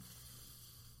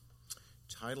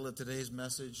Title of today's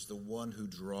message, The One Who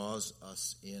Draws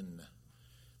Us In.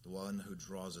 The One Who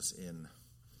Draws Us In.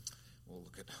 We'll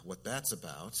look at what that's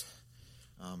about.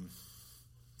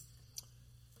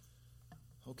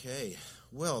 Okay,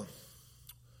 well,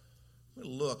 we'll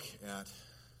look at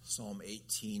Psalm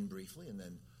 18 briefly, and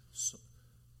then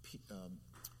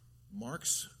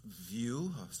Mark's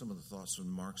view, some of the thoughts from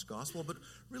Mark's gospel, but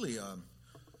really,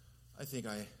 I think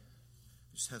I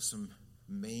just have some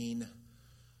main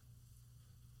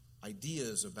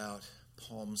ideas about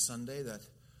Palm Sunday that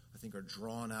I think are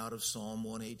drawn out of Psalm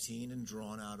 118 and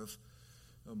drawn out of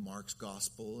Mark's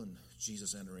gospel and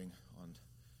Jesus entering on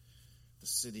the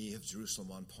city of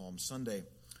Jerusalem on Palm Sunday.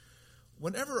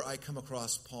 Whenever I come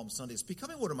across Palm Sunday, it's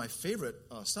becoming one of my favorite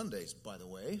Sundays, by the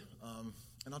way,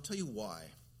 and I'll tell you why.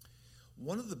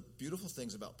 One of the beautiful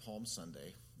things about Palm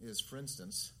Sunday is, for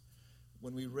instance,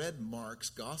 when we read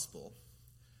Mark's gospel,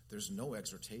 there's no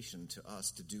exhortation to us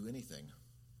to do anything.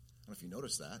 I don't know if you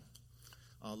noticed that.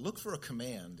 Look for a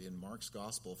command in Mark's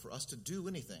gospel for us to do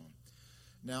anything.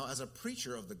 Now, as a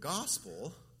preacher of the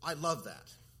gospel, I love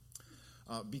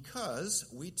that because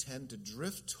we tend to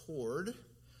drift toward,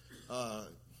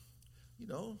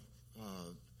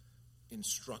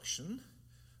 instruction,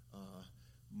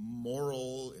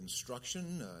 moral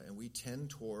instruction, and we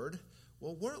tend toward,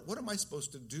 well, what am I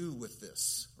supposed to do with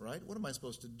this, right? What am I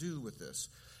supposed to do with this?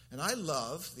 And I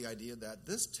love the idea that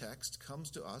this text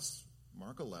comes to us,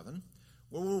 Mark 11,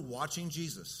 where we're watching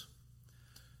Jesus.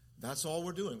 That's all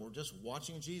we're doing. We're just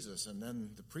watching Jesus. And then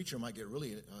the preacher might get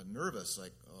really nervous,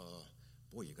 like,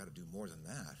 boy, you got to do more than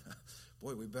that.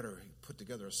 Boy, we better put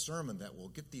together a sermon that will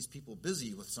get these people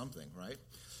busy with something, right?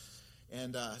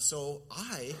 And so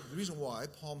the reason why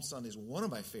Palm Sunday is one of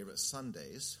my favorite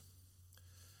Sundays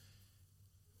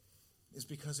is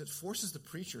because it forces the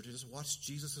preacher to just watch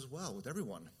Jesus as well with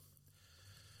everyone.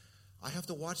 I have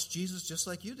to watch Jesus just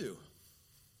like you do.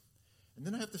 And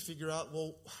then I have to figure out,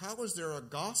 well, how is there a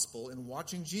gospel in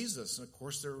watching Jesus? And of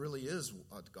course, there really is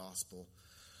a gospel.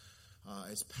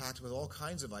 It's packed with all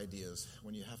kinds of ideas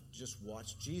when you have to just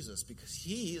watch Jesus, because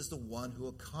he is the one who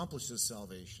accomplishes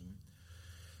salvation.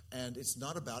 And it's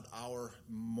not about our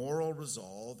moral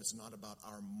resolve. It's not about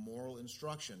our moral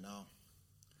instruction. Now,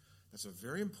 that's a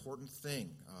very important thing.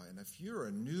 And if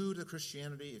you're new to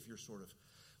Christianity, if you're sort of,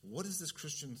 what is this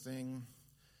Christian thing?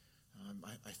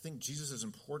 I think Jesus is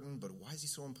important, but why is he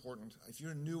so important? If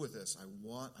you're new with this,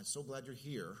 I'm so glad you're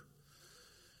here.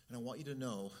 And I want you to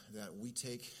know that we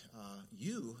take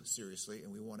you seriously,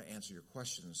 and we want to answer your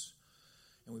questions.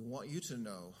 And we want you to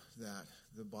know that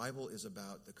the Bible is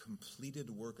about the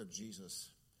completed work of Jesus.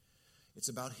 It's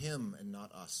about him and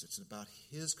not us. It's about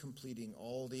his completing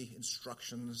all the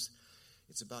instructions.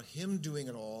 It's about him doing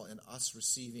it all and us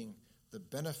receiving the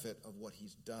benefit of what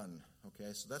he's done.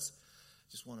 Okay, so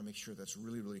just want to make sure that's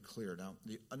really, really clear. Now,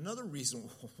 another reason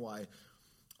why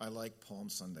I like Palm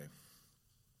Sunday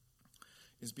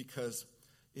is because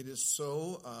it is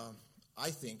so, I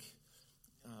think,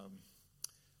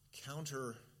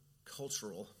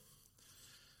 counter-cultural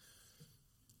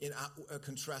in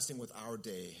contrasting with our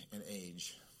day and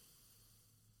age.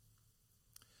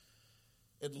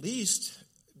 At least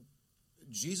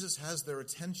Jesus has their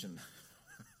attention.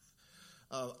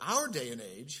 Our day and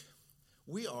age,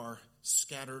 we are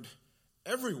scattered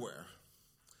everywhere,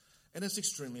 and it's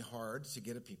extremely hard to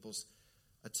get at people's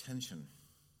attention.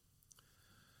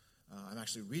 I'm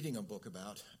actually reading a book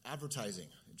about advertising,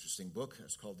 interesting book.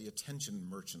 It's called The Attention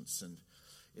Merchants, and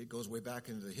it goes way back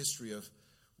into the history of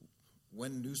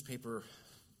when newspaper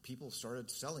people started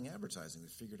selling advertising. They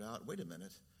figured out, wait a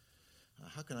minute,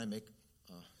 how can I make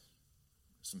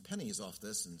some pennies off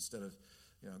this instead of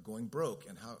going broke?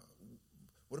 And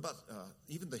what about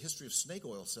even the history of snake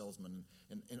oil salesmen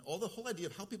and all the whole idea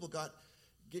of how people got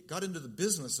into the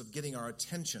business of getting our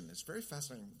attention? It's very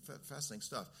fascinating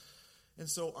stuff. And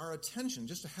so our attention,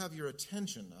 just to have your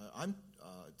attention,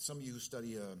 some of you who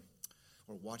study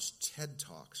or watch TED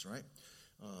Talks, right?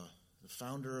 The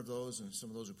founder of those and some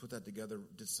of those who put that together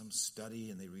did some study,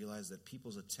 and they realized that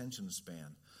people's attention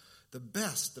span, the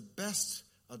best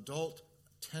adult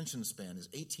attention span is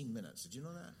 18 minutes. Did you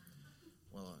know that?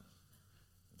 Well,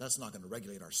 that's not going to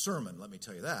regulate our sermon, let me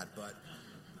tell you that.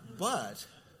 But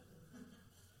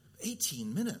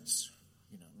 18 minutes,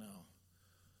 now.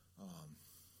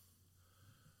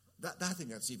 I think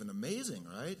that's even amazing,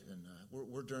 right? And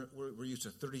we're used to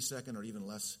 30-second or even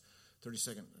less,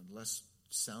 30-second and less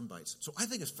sound bites. So I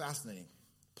think it's fascinating.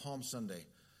 Palm Sunday,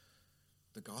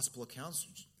 the gospel accounts,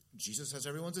 Jesus has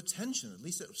everyone's attention. At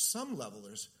least at some level,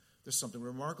 there's something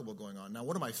remarkable going on. Now,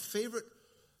 one of my favorite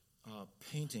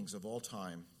paintings of all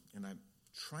time, and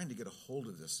trying to get a hold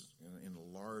of this in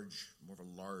more of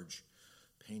a large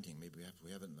painting. Maybe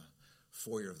we have it in the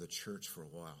foyer of the church for a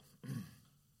while.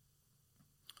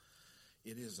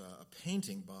 It is a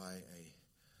painting by a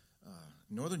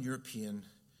Northern European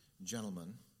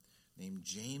gentleman named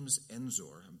James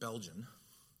Ensor, a Belgian.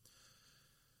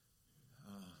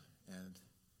 And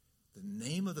the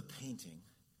name of the painting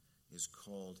is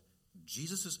called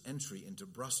Jesus' Entry into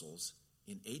Brussels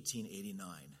in 1889.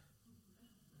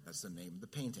 That's the name of the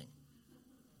painting.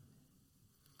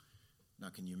 Now,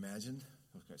 can you imagine?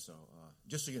 Okay, so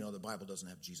just so you know, the Bible doesn't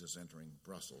have Jesus entering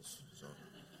Brussels. So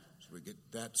we get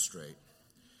that straight.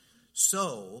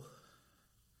 So,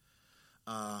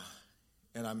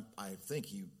 and I think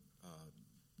he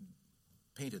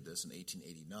painted this in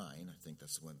 1889. I think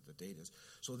that's when the date is.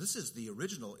 So this is the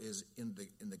original is in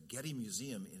the Getty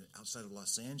Museum outside of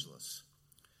Los Angeles.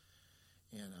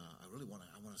 And I really want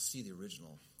to see the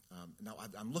original. Now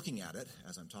I'm looking at it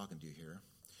as I'm talking to you here,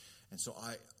 and so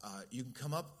you can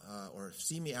come up or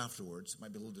see me afterwards. It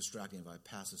might be a little distracting if I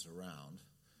pass this around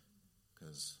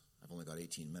because I've only got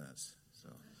 18 minutes.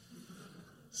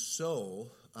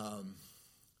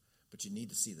 But you need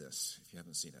to see this if you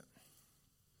haven't seen it.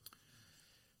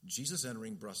 Jesus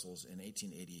entering Brussels in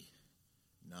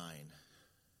 1889.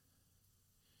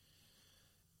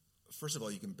 First of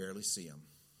all, you can barely see him.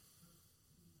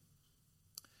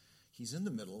 He's in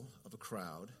the middle of a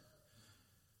crowd.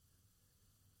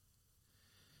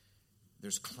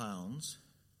 There's clowns.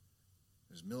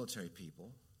 There's military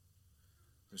people.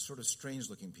 There's sort of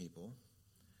strange-looking people.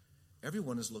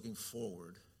 Everyone is looking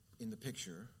forward in the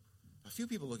picture. A few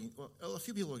people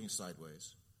looking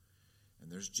sideways.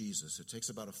 And there's Jesus. It takes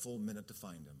about a full minute to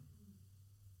find him.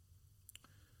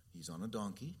 He's on a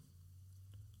donkey,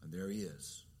 and there he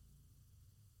is.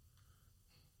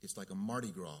 It's like a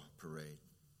Mardi Gras parade.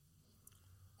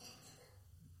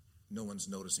 No one's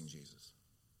noticing Jesus.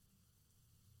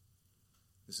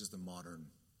 This is the modern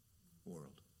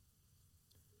world.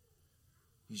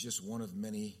 He's just one of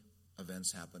many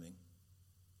events happening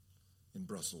in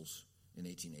Brussels in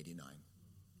 1889.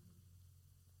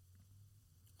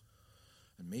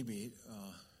 And maybe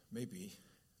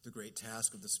the great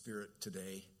task of the Spirit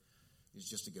today is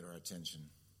just to get our attention,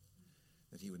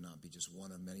 that he would not be just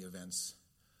one of many events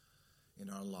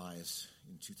in our lives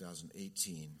in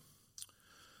 2018,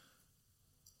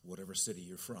 whatever city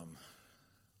you're from.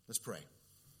 Let's pray.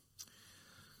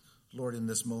 Lord, in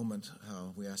this moment,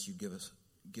 we ask you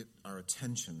get our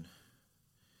attention,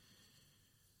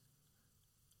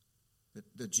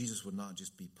 that Jesus would not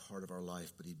just be part of our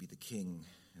life, but he'd be the King,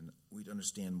 and we'd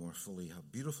understand more fully how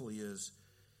beautiful he is,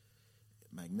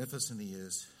 magnificent he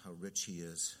is, how rich he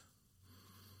is,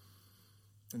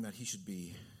 and that he should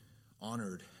be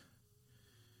honored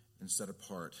and set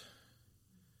apart.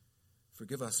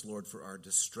 Forgive us, Lord, for our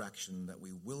distraction that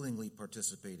we willingly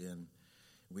participate in.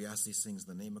 We ask these things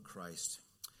in the name of Christ.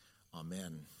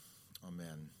 Amen.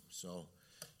 Amen. So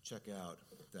check out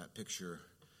that picture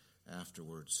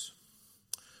afterwards.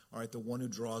 All right, the one who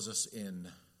draws us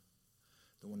in.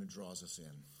 The one who draws us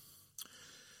in.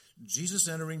 Jesus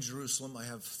entering Jerusalem, I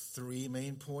have three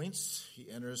main points.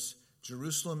 He enters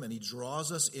Jerusalem and he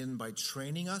draws us in by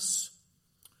training us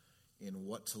in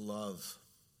what to love.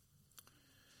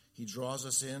 He draws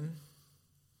us in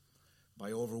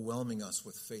by overwhelming us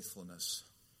with faithfulness.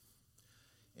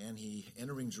 And he,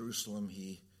 entering Jerusalem,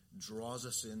 he draws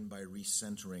us in by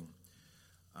recentering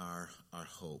our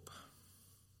hope.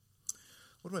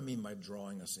 What do I mean by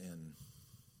drawing us in?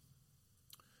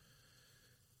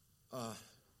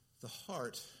 The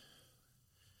heart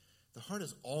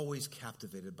is always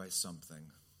captivated by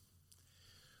something.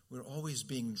 We're always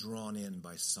being drawn in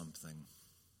by something.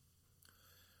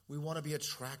 We want to be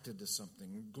attracted to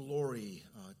something. Glory,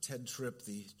 Ted Tripp,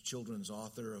 the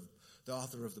author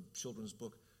of the children's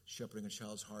book, Shepherding a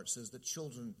Child's Heart, says that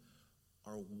children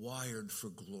are wired for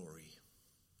glory.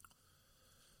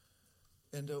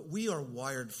 And we are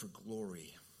wired for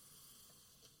glory.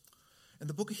 And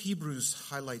the book of Hebrews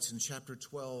highlights in chapter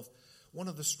 12 one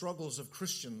of the struggles of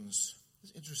Christians.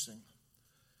 It's interesting.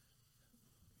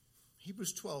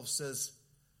 Hebrews 12 says,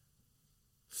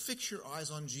 fix your eyes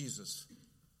on Jesus,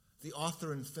 the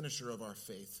author and finisher of our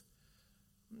faith.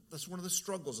 That's one of the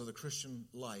struggles of the Christian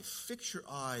life. Fix your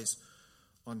eyes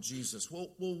on Jesus. Well,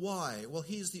 why? Well,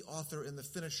 he's the author and the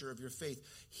finisher of your faith.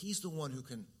 He's the one who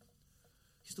can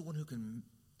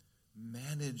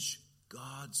manage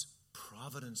God's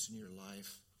providence in your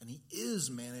life. And he is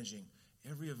managing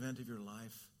every event of your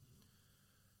life.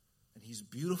 And he's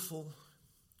beautiful.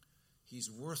 He's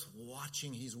worth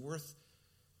watching. He's worth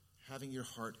having your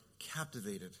heart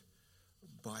captivated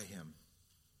by him.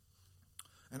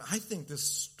 And I think this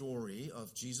story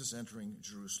of Jesus entering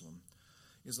Jerusalem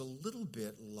is a little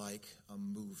bit like a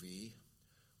movie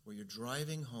where you're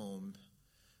driving home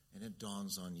and it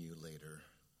dawns on you later,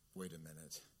 wait a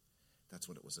minute, that's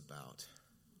what it was about.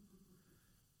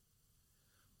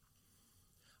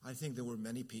 I think there were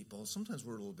many people, sometimes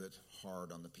we're a little bit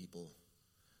hard on the people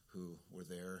who were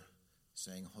there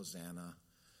saying Hosanna.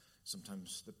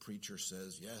 Sometimes the preacher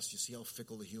says, yes, you see how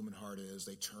fickle the human heart is.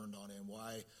 They turned on him.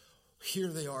 Why? Here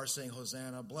they are saying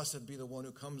Hosanna, blessed be the one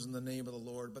who comes in the name of the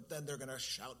Lord. But then they're going to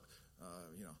shout,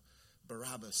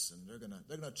 Barabbas, and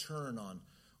they're going to turn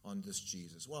on this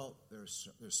Jesus. Well, there's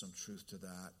some truth to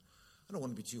that. I don't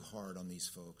want to be too hard on these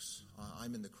folks.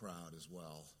 I'm in the crowd as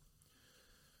well.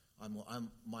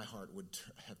 My heart would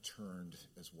have turned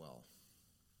as well.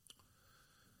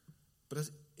 But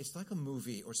it's like a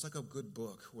movie, or it's like a good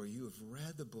book where you have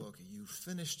read the book, you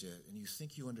finished it, and you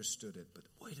think you understood it. But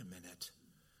wait a minute.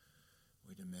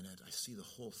 I see the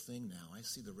whole thing now. I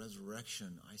see the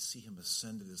resurrection. I see him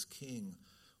ascended as king.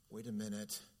 Wait a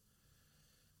minute.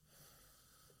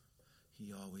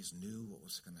 He always knew what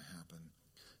was going to happen.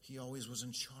 He always was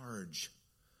in charge.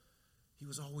 He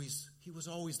was always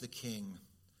the king.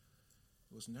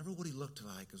 It was never what he looked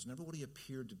like. It was never what he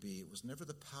appeared to be. It was never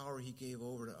the power he gave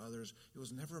over to others. It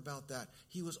was never about that.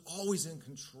 He was always in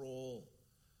control.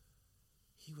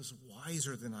 He was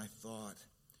wiser than I thought.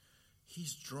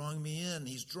 He's drawing me in.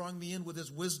 He's drawing me in with his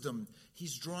wisdom.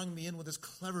 He's drawing me in with his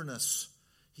cleverness.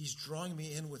 He's drawing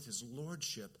me in with his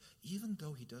lordship, even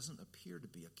though he doesn't appear to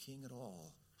be a king at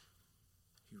all.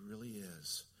 He really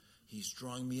is. He's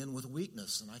drawing me in with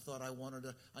weakness, and I thought I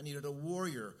needed a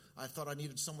warrior. I thought I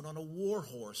needed someone on a war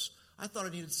horse. I thought I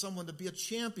needed someone to be a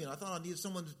champion. I thought I needed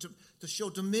someone to show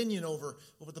dominion over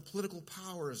the political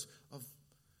powers of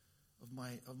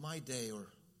my day or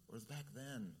back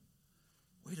then.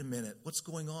 Wait a minute, what's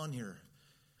going on here?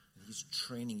 And he's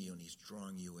training you and he's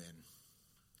drawing you in.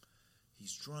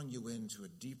 He's drawing you into a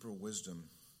deeper wisdom.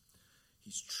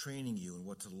 He's training you in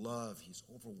what to love. He's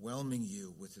overwhelming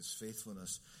you with his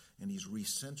faithfulness, and he's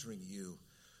recentering you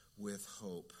with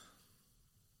hope.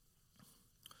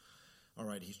 All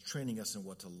right, he's training us in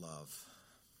what to love.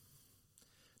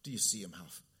 Do you see him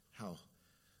how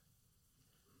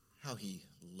he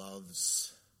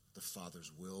loves the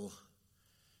Father's will?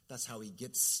 That's how he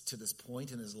gets to this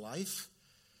point in his life.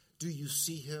 Do you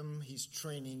see him? He's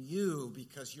training you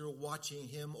because you're watching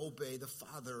him obey the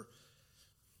Father.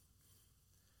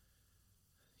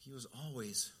 He was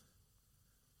always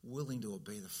willing to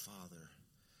obey the Father.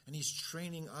 And he's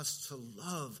training us to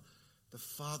love the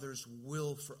Father's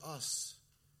will for us.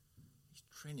 He's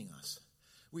training us.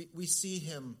 We see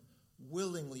him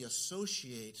willingly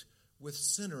associate with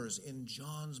sinners in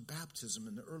John's baptism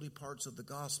in the early parts of the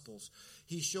Gospels.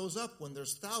 He shows up when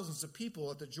there's thousands of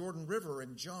people at the Jordan River,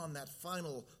 and John, that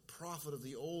final prophet of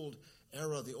the old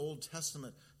era, the Old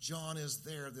Testament, John is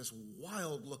there, this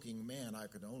wild-looking man, I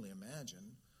could only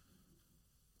imagine.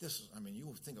 You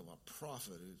would think of a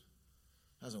prophet who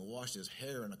hasn't washed his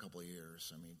hair in a couple of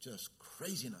years. Just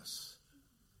craziness.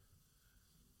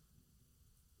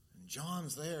 And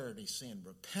John's there, and he's saying,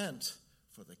 repent,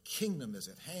 for the kingdom is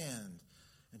at hand.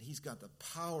 And he's got the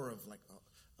power of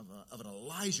an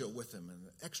Elijah with him and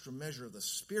the extra measure of the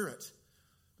Spirit.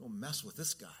 Don't mess with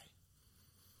this guy.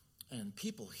 And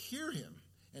people hear him.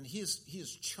 And he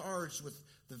is charged with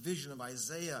the vision of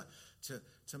Isaiah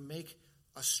to make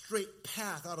a straight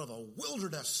path out of a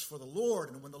wilderness for the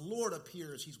Lord. And when the Lord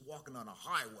appears, he's walking on a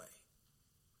highway.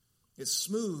 It's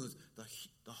smooth.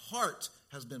 The heart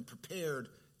has been prepared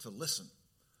to listen.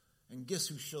 And guess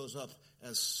who shows up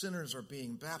as sinners are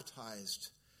being baptized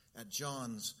at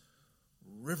John's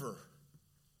river?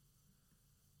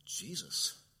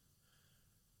 Jesus.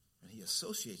 And he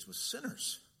associates with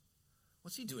sinners.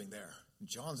 What's he doing there? And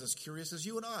John's as curious as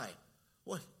you and I.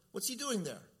 What's he doing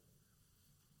there?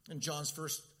 And John's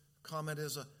first comment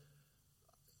is,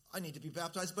 I need to be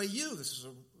baptized by you. There's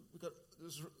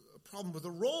a problem with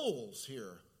the roles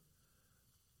here.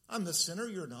 I'm the sinner,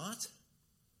 you're not.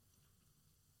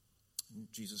 And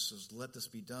Jesus says, let this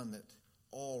be done, that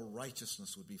all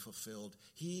righteousness would be fulfilled.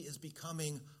 He is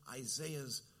becoming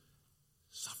Isaiah's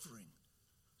suffering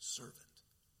servant.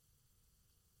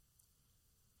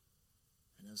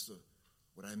 And as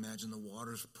what I imagine the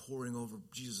waters pouring over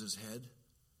Jesus' head,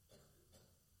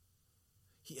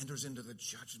 he enters into the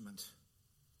judgment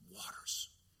waters.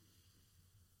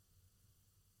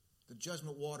 The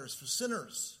judgment waters for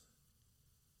sinners.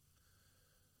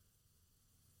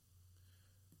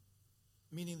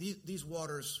 Meaning these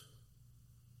waters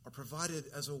are provided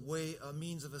as a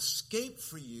means of escape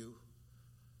for you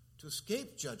to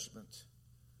escape judgment.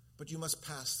 but you must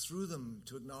pass through them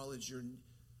to acknowledge you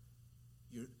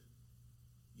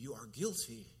are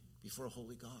guilty before a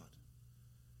holy God.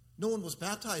 No one was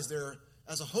baptized there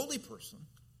as a holy person.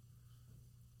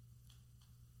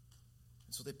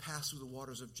 And so they pass through the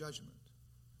waters of judgment.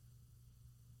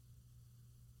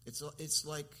 It's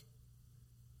like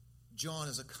John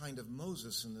is a kind of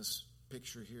Moses in this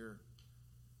picture here.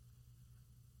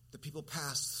 The people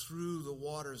passed through the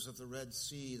waters of the Red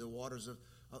Sea, the waters of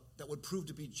that would prove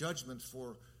to be judgment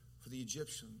for the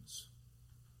Egyptians.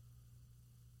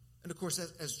 And of course,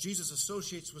 as Jesus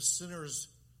associates with sinners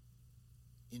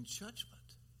in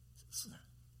judgment, listen,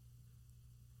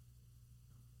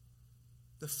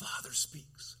 the Father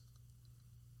speaks.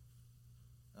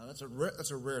 Now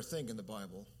that's a rare thing in the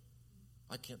Bible.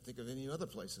 I can't think of any other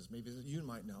places. Maybe that you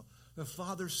might know. The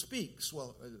Father speaks.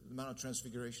 Well, the Mount of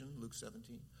Transfiguration, Luke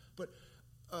 17. But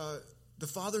the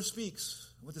Father speaks.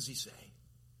 What does he say?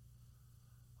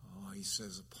 Oh, he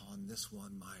says, upon this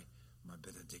one my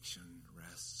benediction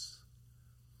rests.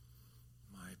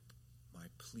 My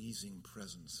pleasing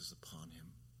presence is upon him.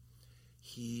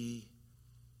 He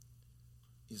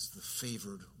is the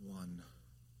favored one.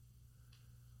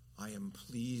 I am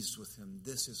pleased with him.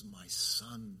 This is my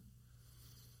Son.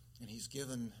 And he's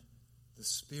given the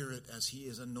Spirit as he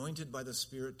is anointed by the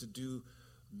Spirit to do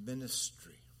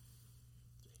ministry,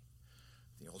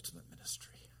 the ultimate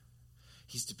ministry.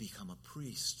 He's to become a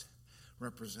priest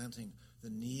representing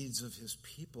the needs of his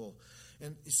people.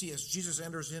 And you see, as Jesus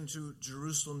enters into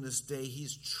Jerusalem this day,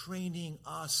 he's training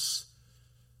us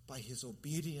by his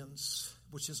obedience,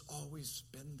 which has always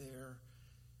been there,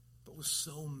 but was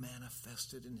so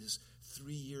manifested in his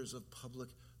 3 years of public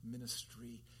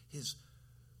ministry. His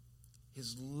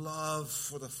love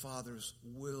for the Father's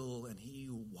will, and he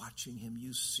watching him,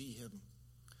 you see him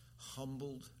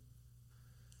humbled,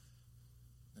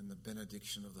 and the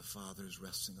benediction of the Father is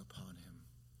resting upon him.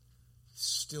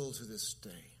 Still to this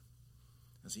day,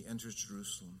 as he enters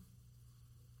Jerusalem,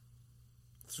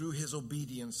 through his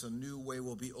obedience, a new way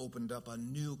will be opened up, a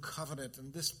new covenant,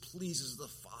 and this pleases the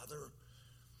Father.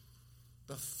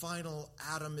 The final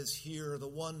Adam is here, the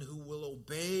one who will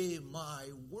obey my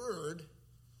word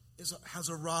has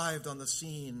arrived on the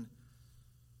scene,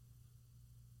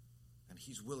 and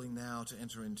he's willing now to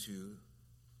enter into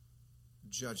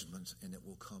judgment, and it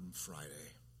will come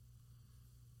Friday.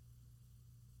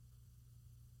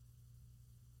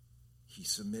 He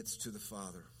submits to the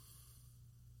Father.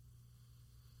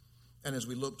 And as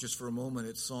we look just for a moment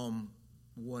at Psalm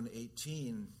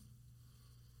 118,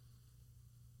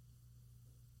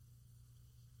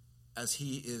 as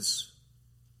he is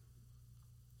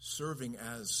serving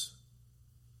as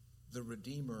the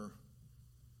Redeemer,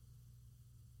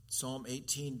 Psalm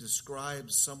 18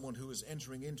 describes someone who is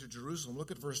entering into Jerusalem.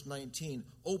 Look at verse 19.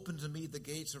 Open to me the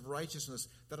gates of righteousness,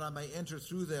 that I may enter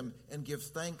through them and give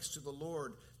thanks to the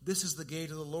Lord. This is the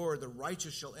gate of the Lord. The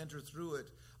righteous shall enter through it.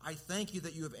 I thank you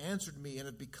that you have answered me and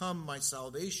have become my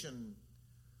salvation.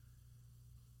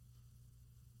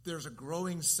 There's a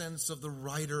growing sense of the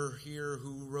writer here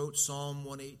who wrote Psalm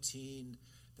 118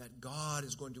 that God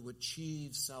is going to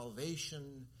achieve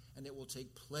salvation, and it will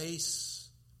take place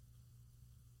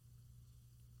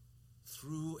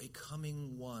through a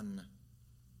coming one.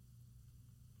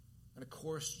 And of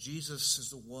course, Jesus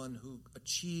is the one who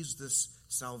achieves this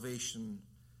salvation.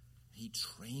 He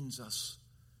trains us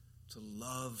to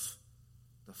love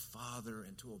the Father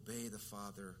and to obey the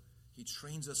Father. He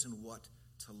trains us in what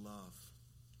to love.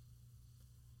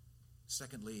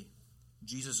 Secondly,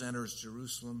 Jesus enters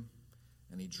Jerusalem,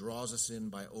 and he draws us in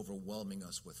by overwhelming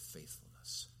us with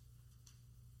faithfulness.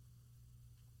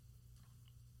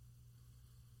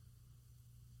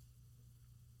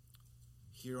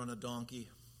 Here on a donkey,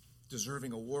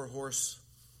 deserving a war horse,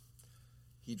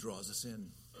 he draws us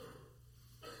in.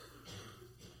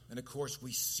 And of course,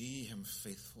 we see him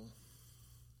faithful.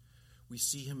 We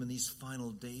see him in these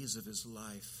final days of his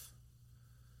life,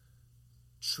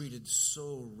 treated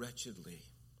so wretchedly.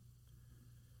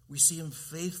 We see him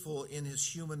faithful in his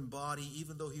human body,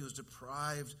 even though he was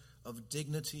deprived of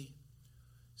dignity,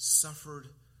 suffered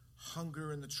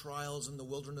hunger in the trials in the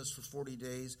wilderness for 40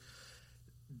 days,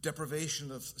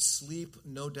 deprivation of sleep,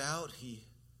 no doubt. He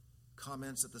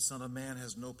comments that the Son of Man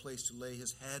has no place to lay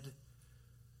his head.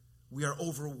 We are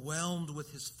overwhelmed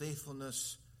with his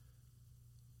faithfulness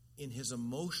in his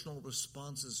emotional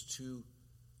responses to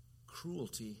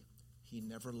cruelty. He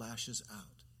never lashes out.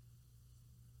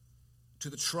 To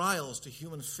the trials, to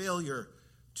human failure,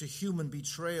 to human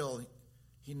betrayal,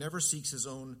 he never seeks his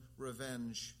own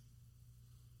revenge.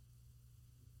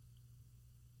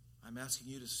 I'm asking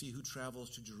you to see who travels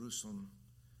to Jerusalem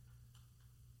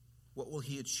What will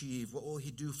he achieve? What will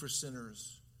he do for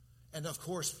sinners? And of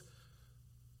course,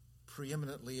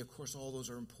 preeminently, of course, all those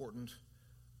are important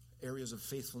areas of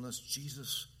faithfulness.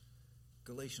 Jesus,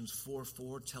 Galatians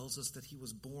 4:4 tells us that he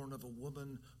was born of a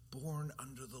woman, born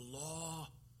under the law,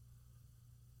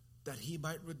 that he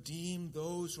might redeem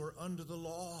those who are under the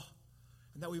law,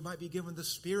 and that we might be given the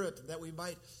Spirit, that we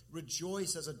might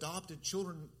rejoice as adopted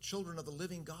children of the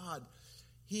living God.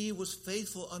 He was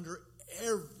faithful under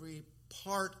every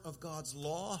part of God's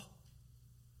law.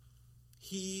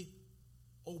 He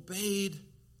obeyed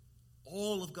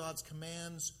all of God's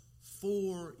commands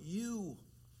for you.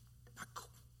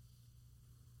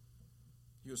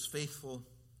 He was faithful.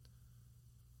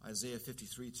 Isaiah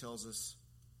 53 tells us,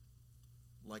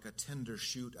 like a tender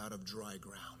shoot out of dry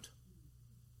ground.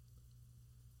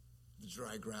 The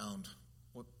dry ground,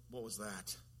 what was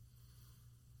that?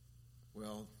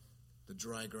 Well, the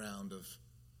dry ground of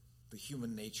the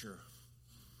human nature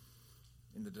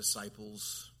in the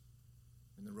disciples,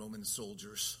 in the Roman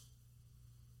soldiers,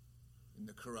 in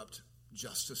the corrupt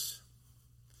justice.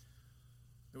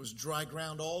 There was dry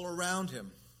ground all around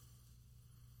him.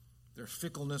 Their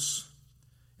fickleness,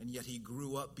 and yet he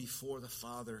grew up before the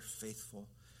Father faithful.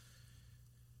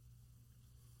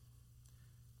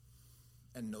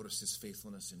 And notice his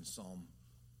faithfulness in Psalm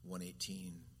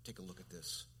 118. Take a look at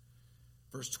this.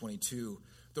 Verse 22,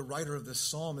 the writer of this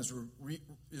psalm is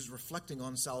reflecting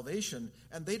on salvation,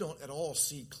 and they don't at all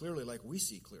see clearly like we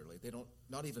see clearly. They don't,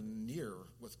 not even near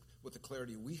with the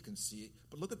clarity we can see.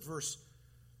 But look at verse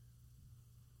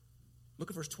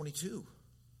 22.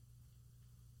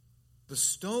 The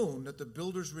stone that the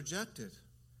builders rejected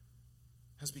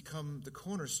has become the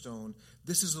cornerstone.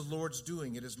 This is the Lord's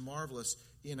doing. It is marvelous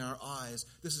in our eyes.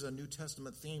 This is a New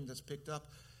Testament theme that's picked up.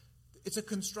 It's a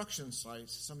construction site.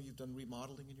 Some of you have done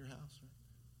remodeling in your house, right?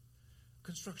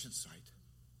 Construction site.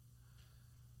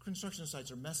 Construction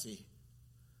sites are messy.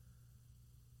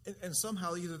 And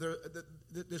somehow either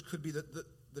there could be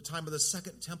the time of the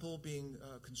second temple being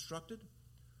constructed.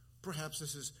 Perhaps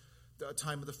this is the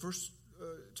time of the first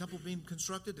temple being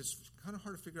constructed. It's kind of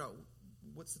hard to figure out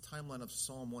what's the timeline of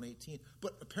Psalm 118.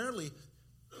 But apparently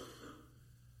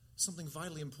something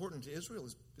vitally important to Israel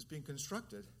is being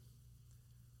constructed.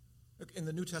 In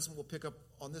the New Testament, we'll pick up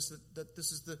on this, that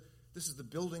this is the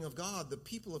building of God, the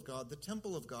people of God, the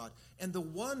temple of God. And the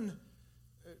one,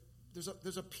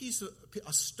 there's a piece,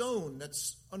 a stone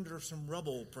that's under some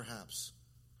rubble, perhaps.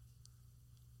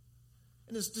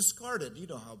 And it's discarded. You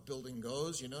know how building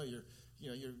goes. You're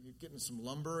getting some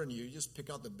lumber, and you just pick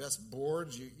out the best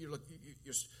boards. You're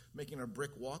making a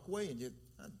brick walkway, and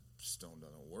that stone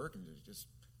doesn't work, and you just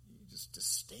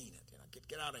disdain it.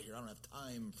 Get out of here. I don't have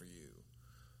time for you.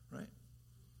 Right?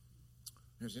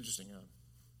 Here's interesting.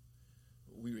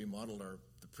 We remodeled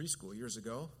the preschool years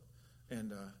ago,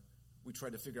 and we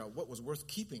tried to figure out what was worth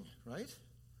keeping, right?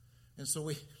 And so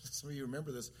some of you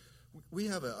remember this. We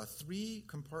have a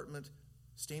 3-compartment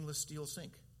stainless steel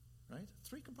sink, right?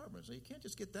 3 compartments. So you can't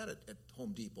just get that at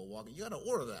Home Depot walking. You got to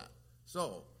order that.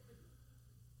 So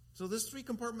this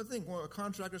 3-compartment thing, a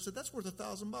contractor said, that's worth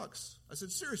 $1,000. I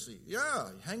said, seriously? Yeah,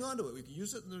 hang on to it. We can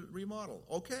use it in the remodel.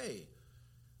 Okay.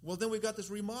 Well, then we got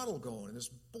this remodel going, and there's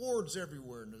boards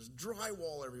everywhere, and there's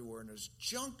drywall everywhere, and there's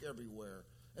junk everywhere.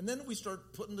 And then we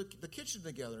start putting the kitchen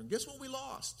together, and guess what we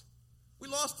lost? We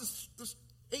lost this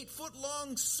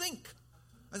 8-foot-long sink.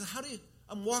 I said,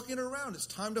 I'm walking around. It's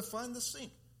time to find the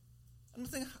sink. I'm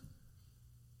thinking,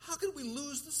 how could we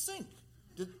lose the sink?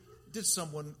 Did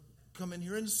someone come in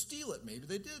here and steal it? Maybe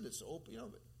they did. It's open,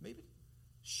 maybe.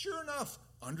 Sure enough,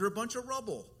 under a bunch of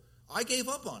rubble. I gave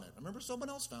up on it. I remember someone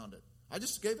else found it. I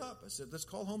just gave up. I said, let's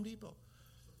call Home Depot.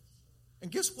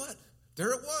 And guess what?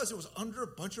 There it was. It was under a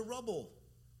bunch of rubble.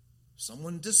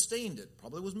 Someone disdained it.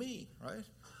 Probably was me, right?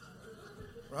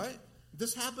 Right?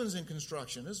 This happens in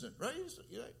construction, isn't it? Right?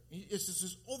 It's just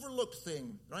this overlooked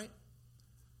thing, right?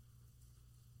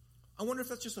 I wonder if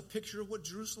that's just a picture of what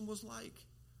Jerusalem was like.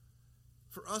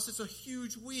 For us, it's a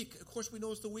huge week. Of course, we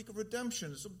know it's the week of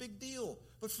redemption. It's a big deal.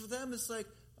 But for them, it's like,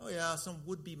 oh yeah, some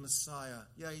would-be Messiah.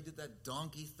 Yeah, he did that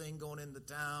donkey thing going into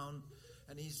town,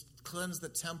 and he's cleansed the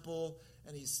temple,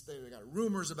 and they got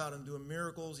rumors about him doing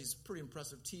miracles. He's a pretty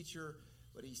impressive teacher,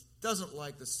 but he doesn't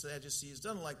like the Sadducees,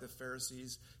 doesn't like the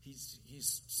Pharisees.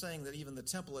 He's saying that even the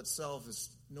temple itself is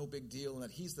no big deal, and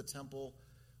that he's the temple.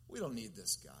 We don't need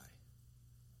this guy.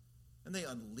 And they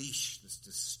unleash this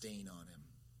disdain on him.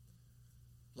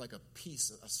 Like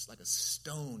like a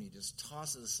stone, he just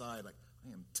tosses it aside like,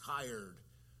 I am tired.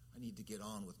 I need to get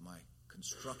on with my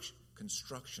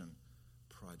construction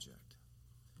project.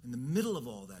 In the middle of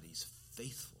all that, he's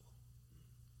faithful.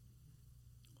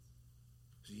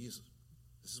 So he's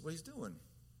the This is what he's doing.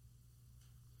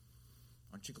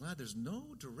 Aren't you glad there's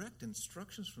no direct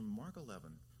instructions from Mark 11?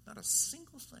 Not a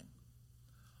single thing.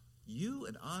 You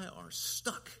and I are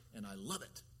stuck, and I love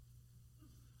it.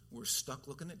 We're stuck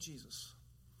looking at Jesus.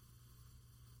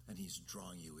 And he's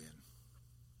drawing you in.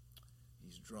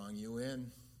 He's drawing you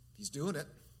in. He's doing it.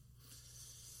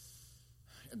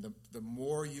 And the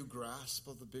more you grasp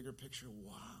of the bigger picture,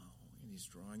 wow, and he's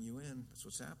drawing you in. That's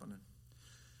what's happening.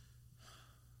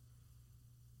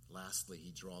 Lastly,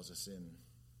 he draws us in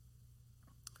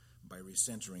by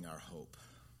recentering our hope.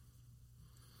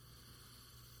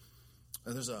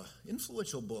 There's an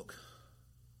influential book.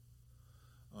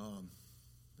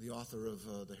 The author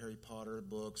of the Harry Potter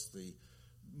books, the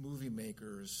movie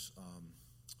makers.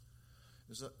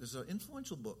 There's an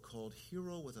influential book called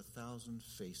Hero with a Thousand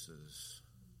Faces.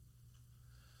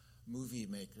 Movie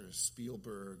makers,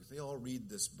 Spielberg, they all read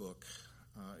this book.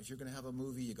 If you're going to have a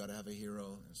movie, you got to have a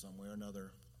hero in some way or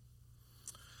another.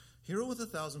 Hero with a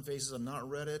Thousand Faces, I've not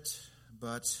read it,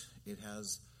 but it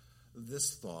has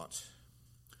this thought.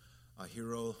 A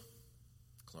hero,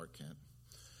 Clark Kent,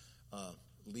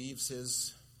 leaves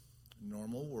his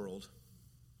normal world,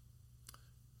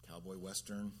 cowboy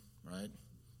western, right?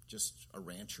 Just a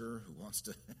rancher who wants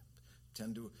to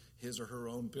tend to his or her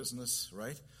own business,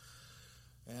 right?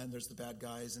 And there's the bad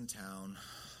guys in town.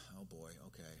 Oh boy,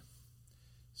 okay.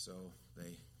 So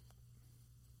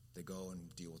they go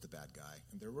and deal with the bad guy.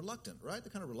 And they're reluctant, right?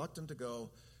 They're kind of reluctant to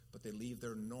go, but they leave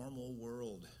their normal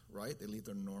world, right? They leave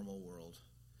their normal world.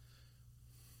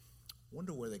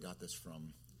 Wonder where they got this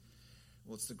from.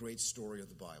 Well, it's the great story of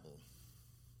the Bible.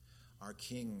 Our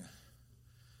King,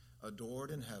 adored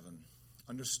in heaven,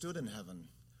 understood in heaven,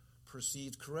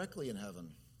 perceived correctly in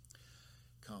heaven,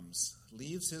 comes,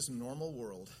 leaves his normal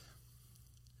world,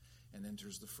 and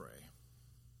enters the fray.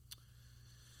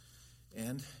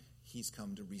 And he's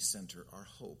come to recenter our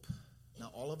hope.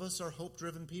 Now, all of us are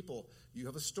hope-driven people. You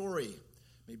have a story.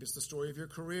 Maybe it's the story of your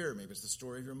career. Maybe it's the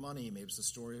story of your money. Maybe it's the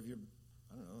story of your,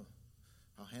 I don't know,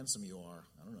 how handsome you are.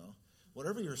 I don't know.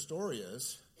 Whatever your story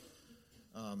is,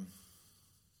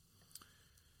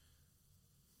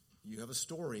 you have a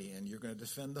story, and you're going to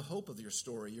defend the hope of your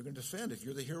story. You're going to defend. If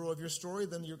you're the hero of your story,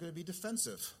 then you're going to be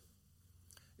defensive.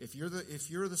 If you're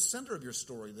the center of your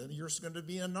story, then you're going to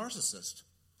be a narcissist.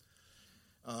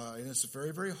 And it's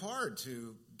very, very hard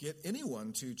to get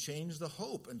anyone to change the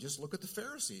hope. And just look at the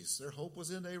Pharisees. Their hope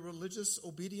was in a religious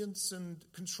obedience and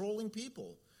controlling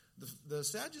people. The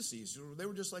Sadducees, they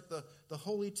were just like the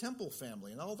Holy Temple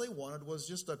family. And all they wanted was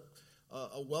just a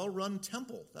well-run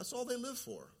temple. That's all they lived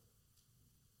for.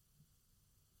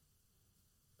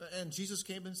 And Jesus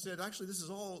came and said, actually, this is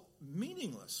all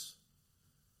meaningless.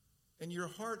 And your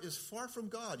heart is far from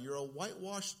God. You're a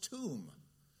whitewashed tomb.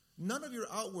 None of your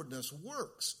outwardness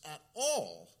works at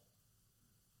all.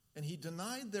 And he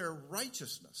denied their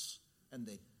righteousness, and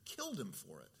they killed him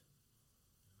for it.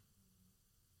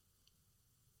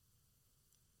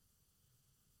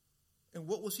 And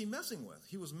what was he messing with?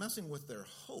 He was messing with their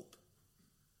hope.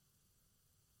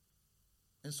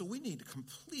 And so we need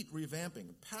complete revamping.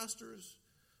 Pastors,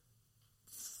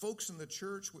 folks in the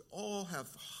church, we all have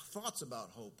thoughts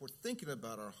about hope. We're thinking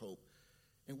about our hope.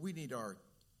 And we need our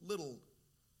little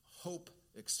hope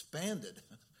expanded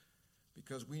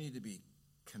because we need to be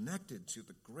connected to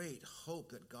the great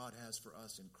hope that God has for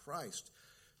us in Christ.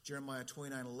 Jeremiah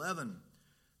 29:11,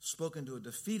 spoken to a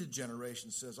defeated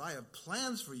generation, says, I have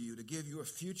plans for you to give you a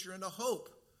future and a hope.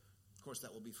 Of course,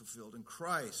 that will be fulfilled in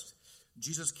Christ.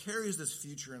 Jesus carries this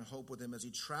future and hope with him as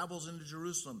he travels into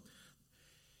Jerusalem.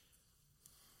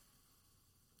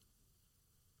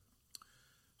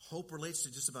 Hope relates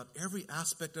to just about every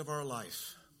aspect of our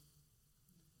life.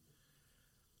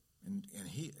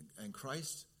 And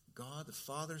Christ, God, the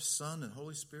Father, Son, and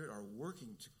Holy Spirit are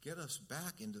working to get us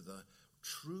back into the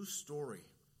true story.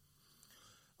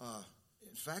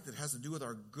 In fact, it has to do with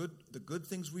the good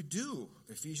things we do.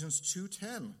 Ephesians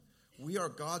 2:10. We are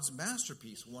God's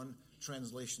masterpiece. One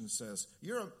translation says,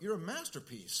 you're a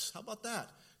masterpiece. How about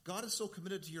that? God is so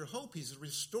committed to your hope, he's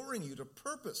restoring you to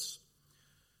purpose.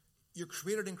 You're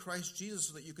created in Christ Jesus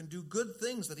so that you can do good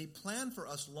things that he planned for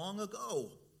us long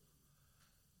ago.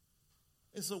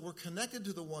 And so we're connected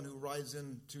to the one who rides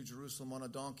into Jerusalem on a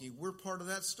donkey. We're part of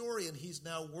that story, and he's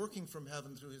now working from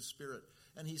heaven through his Spirit.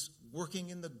 And he's working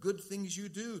in the good things you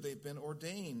do. They've been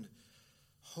ordained.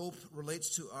 Hope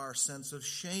relates to our sense of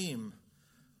shame,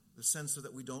 the sense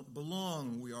that we don't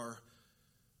belong. We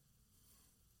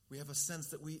have a sense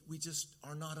that we just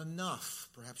are not enough.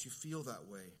 Perhaps you feel that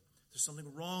way. There's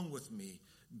something wrong with me.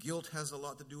 Guilt has a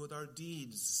lot to do with our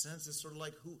deeds. Sense is sort of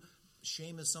like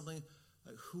shame is something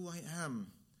like who I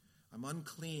am. I'm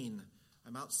unclean.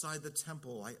 I'm outside the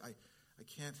temple. I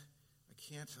can't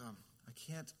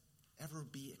ever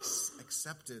be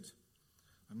accepted.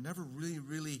 I'm never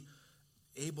really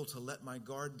able to let my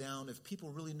guard down. If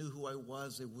people really knew who I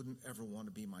was, they wouldn't ever want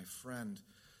to be my friend.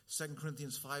 2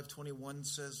 Corinthians 5:21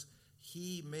 says,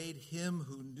 He made him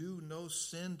who knew no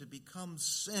sin to become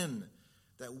sin,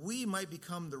 that we might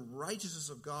become the righteousness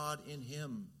of God in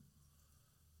him.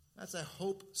 That's a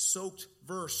hope-soaked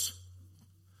verse.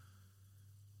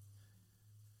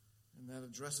 And that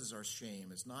addresses our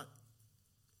shame. It's not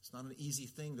an easy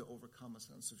thing to overcome a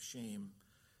sense of shame.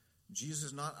 Jesus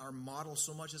is not our model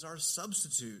so much as our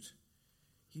substitute.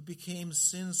 He became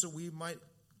sin so we might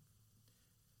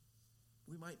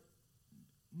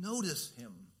notice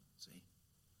him. See?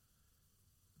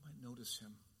 We might notice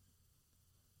him.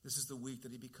 This is the week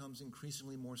that he becomes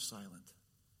increasingly more silent,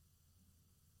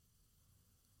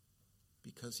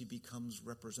 because he becomes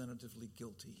representatively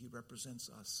guilty. He represents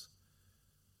us.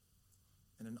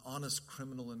 And an honest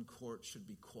criminal in court should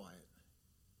be quiet.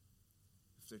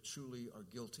 If they truly are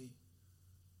guilty,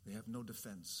 they have no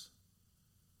defense.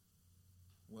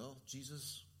 Well,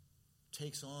 Jesus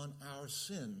takes on our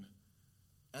sin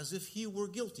as if he were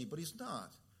guilty, but he's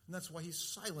not. And that's why he's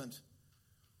silent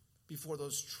before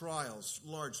those trials.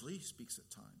 Largely, he speaks at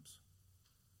times.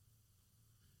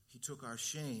 He took our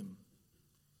shame.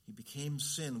 He became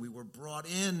sin. We were brought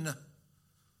in.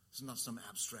 It's not some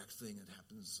abstract thing that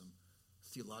happens in some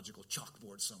theological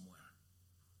chalkboard somewhere.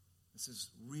 This is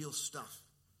real stuff.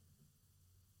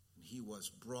 And he was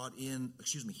brought in,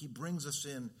 he brings us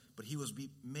in, but he was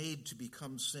made to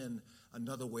become sin.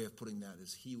 Another way of putting that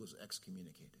is he was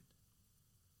excommunicated.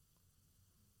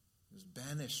 He was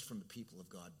banished from the people of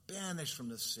God, banished from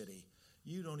the city.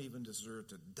 You don't even deserve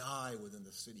to die within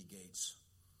the city gates.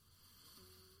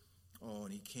 Oh,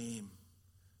 and he came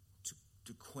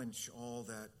to quench all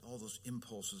those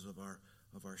impulses of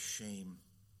our shame.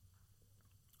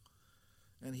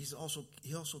 And he also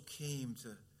came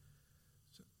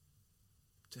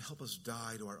to help us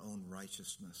die to our own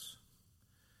righteousness.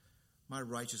 My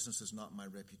righteousness is not my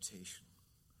reputation.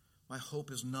 My hope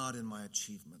is not in my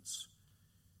achievements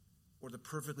or the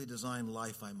perfectly designed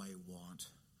life I might want.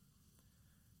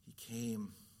 He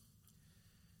came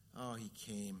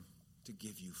to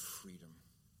give you freedom.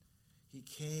 He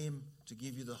came to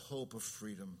give you the hope of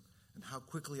freedom, and how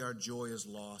quickly our joy is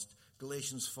lost.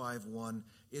 Galatians 5:1,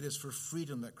 it is for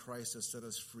freedom that Christ has set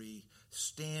us free.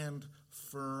 Stand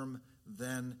firm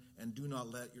then, and do not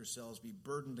let yourselves be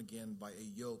burdened again by a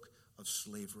yoke of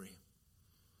slavery.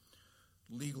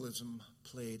 Legalism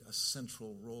played a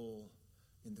central role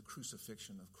in the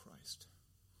crucifixion of Christ.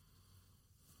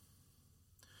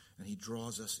 And he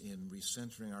draws us in,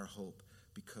 recentering our hope,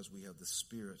 because we have the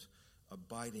Spirit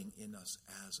abiding in us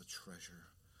as a treasure.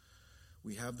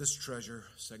 We have this treasure,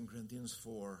 2 Corinthians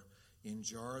 4, in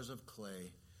jars of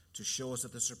clay to show us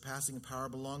that the surpassing power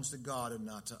belongs to God and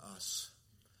not to us.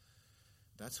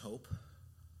 That's hope.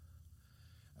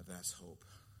 That's hope.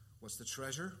 What's the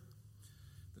treasure?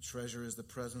 The treasure is the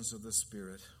presence of the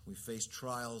Spirit. We face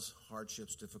trials,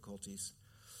 hardships, difficulties.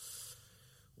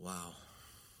 Wow.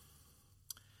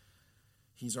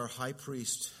 He's our high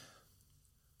priest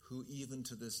who even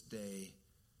to this day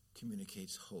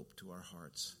communicates hope to our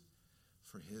hearts,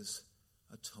 for his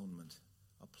atonement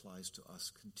applies to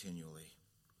us continually.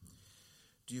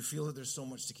 Do you feel that there's so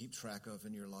much to keep track of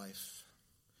in your life?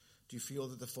 Do you feel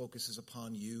that the focus is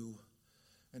upon you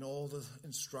and all the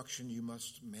instruction you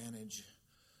must manage,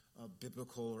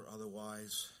 biblical or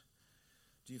otherwise?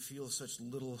 Do you feel such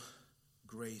little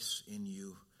grace in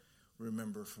you?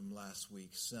 Remember from last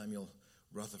week, Samuel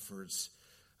Rutherford's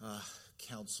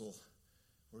counsel,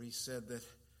 where he said that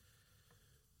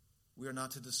we are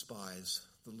not to despise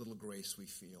the little grace we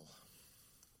feel,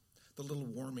 the little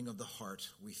warming of the heart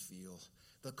we feel,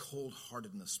 the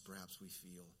cold-heartedness perhaps we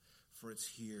feel, for it's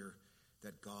here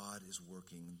that God is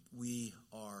working. We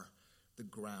are the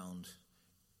ground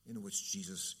in which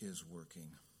Jesus is working.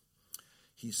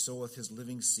 He soweth his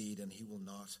living seed, and he will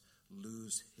not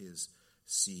lose his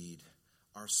seed.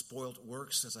 Our spoilt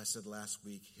works, as I said last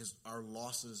week, our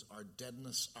losses, our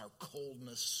deadness, our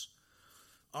coldness,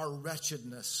 our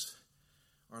wretchedness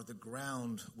are the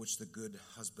ground which the good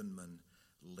husbandman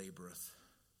laboreth.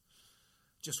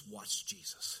 Just watch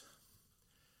Jesus.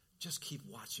 Just keep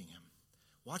watching him.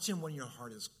 Watch him when your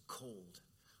heart is cold.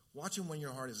 Watch him when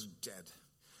your heart is dead.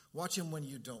 Watch him when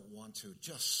you don't want to.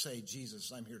 Just say,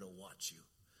 Jesus, I'm here to watch you.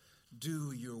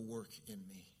 Do your work in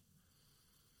me.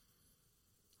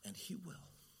 And he will.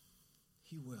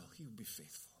 He will. He will be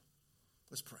faithful.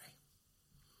 Let's pray.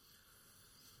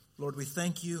 Lord, we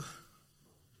thank you.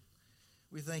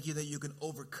 We thank you that you can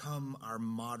overcome our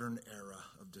modern era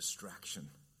of distraction.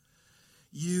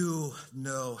 You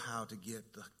know how to get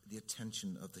the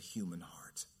attention of the human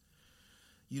heart.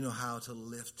 You know how to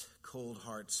lift cold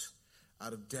hearts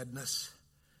out of deadness.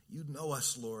 You know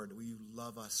us, Lord. You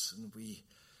love us, and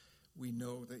we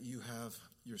know that you have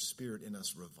your Spirit in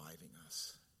us reviving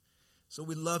us. So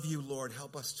we love you, Lord.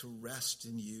 Help us to rest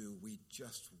in you. We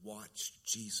just watched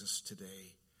Jesus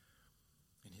today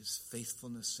in his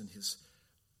faithfulness and his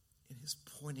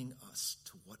pointing us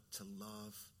to what to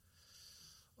love.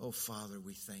 Oh, Father,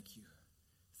 we thank you.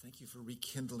 Thank you for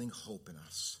rekindling hope in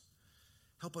us.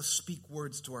 Help us speak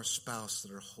words to our spouse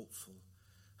that are hopeful.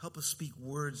 Help us speak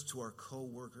words to our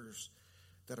co-workers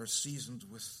that are seasoned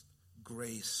with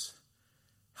grace.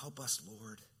 Help us,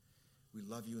 Lord. We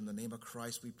love you. In the name of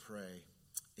Christ we pray.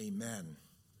 Amen.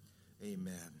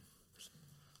 Amen.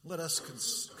 Let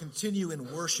us continue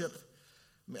in worship.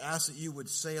 I ask that you would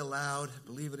say aloud, I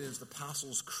believe it is the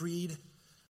Apostles' Creed.